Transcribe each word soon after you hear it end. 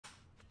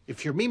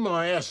If your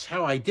Mimo asks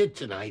how I did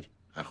tonight,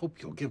 I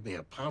hope you'll give me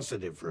a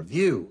positive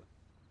review.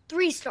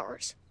 3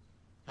 stars.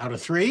 Out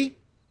of 3?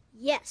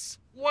 Yes.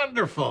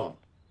 Wonderful.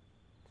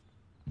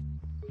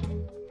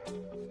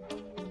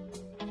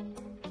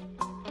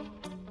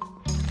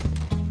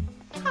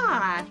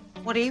 Hi.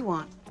 What do you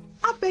want?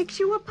 I baked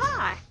you a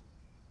pie.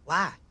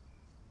 Why?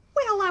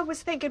 Well, I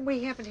was thinking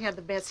we haven't had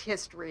the best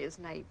history as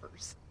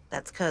neighbors.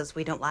 That's because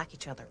we don't like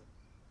each other.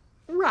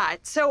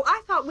 Right, so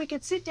I thought we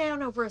could sit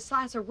down over a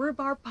slice of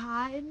rhubarb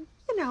pie and,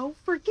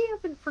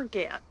 forgive and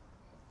forget.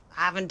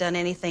 I haven't done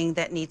anything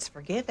that needs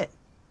forgiving.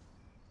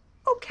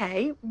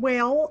 Okay,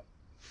 well,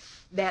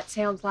 that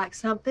sounds like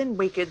something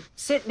we could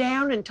sit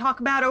down and talk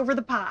about over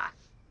the pie.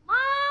 Mom,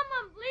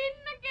 I'm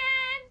bleeding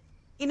again.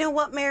 You know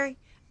what, Mary?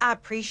 I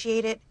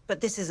appreciate it,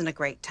 but this isn't a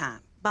great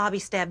time. Bobby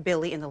stabbed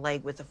Billy in the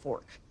leg with a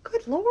fork.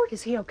 Good Lord,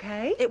 is he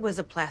okay? It was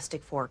a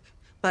plastic fork,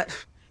 but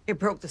it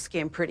broke the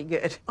skin pretty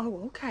good.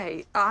 Oh,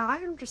 okay.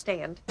 I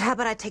understand. How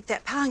about I take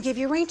that pie and give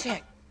you a rain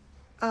check?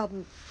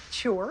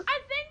 Sure. I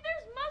think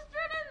there's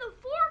mustard in the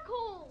fork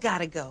hole.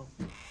 Gotta go.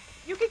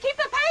 You can keep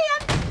the pan.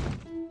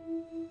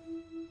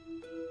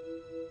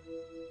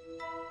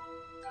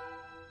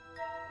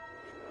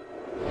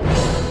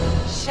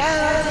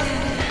 Sheldon!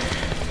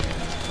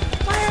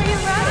 Why are you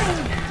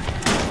running?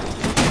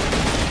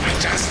 I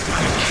just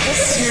want to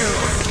kiss you.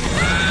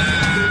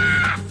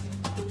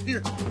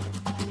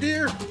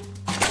 Here.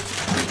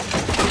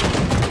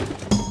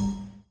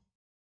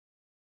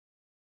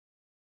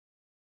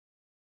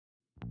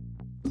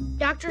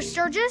 Dr.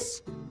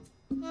 Sturgis?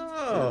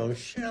 Oh,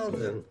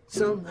 Sheldon.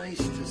 So nice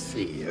to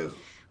see you.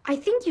 I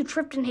think you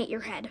tripped and hit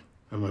your head.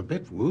 I'm a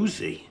bit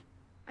woozy.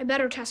 I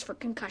better test for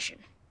concussion.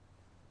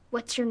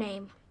 What's your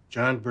name?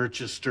 John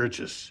Burgess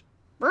Sturgis.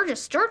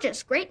 Burgess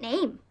Sturgis, great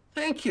name.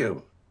 Thank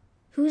you.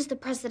 Who's the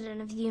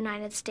President of the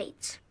United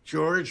States?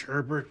 George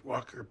Herbert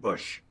Walker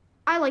Bush.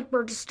 I like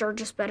Burgess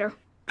Sturgis better.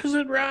 'Cause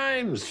it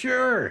rhymes,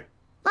 sure.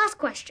 Last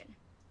question.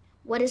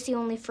 What is the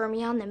only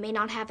fermion that may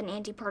not have an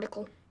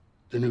antiparticle?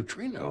 The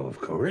neutrino, of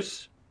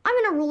course. I'm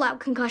gonna rule out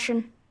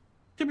concussion.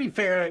 To be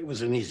fair, it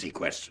was an easy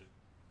question.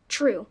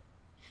 True.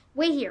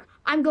 Wait here.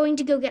 I'm going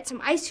to go get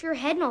some ice for your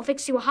head and I'll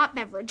fix you a hot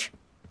beverage.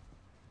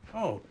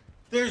 Oh,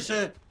 there's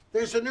an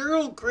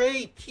Earl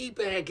Grey tea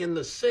bag in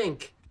the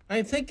sink.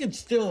 I think it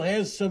still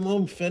has some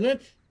oomph in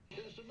it.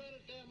 Just a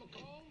minute there,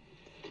 McCall.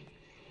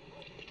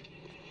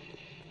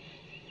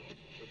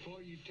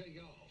 Before you take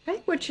off.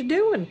 Hey, what you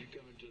doing?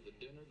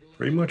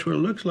 Pretty much what it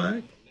looks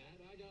like.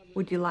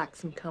 Would you like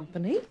some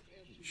company?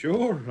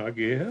 Sure, I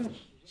guess.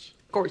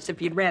 Of course,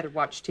 if you'd rather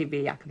watch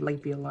TV, I could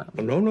leave you alone.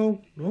 Oh,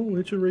 no,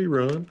 it's a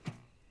rerun.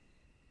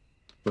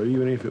 But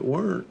even if it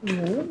weren't.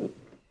 Oh.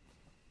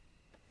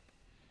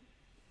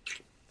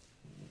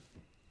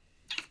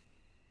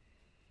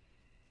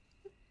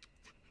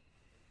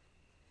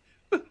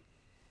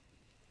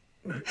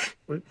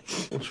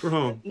 What's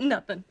wrong?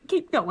 Nothing.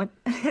 Keep going.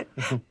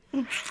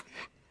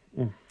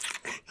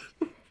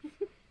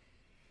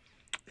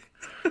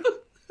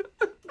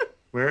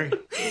 Mary?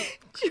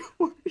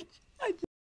 George.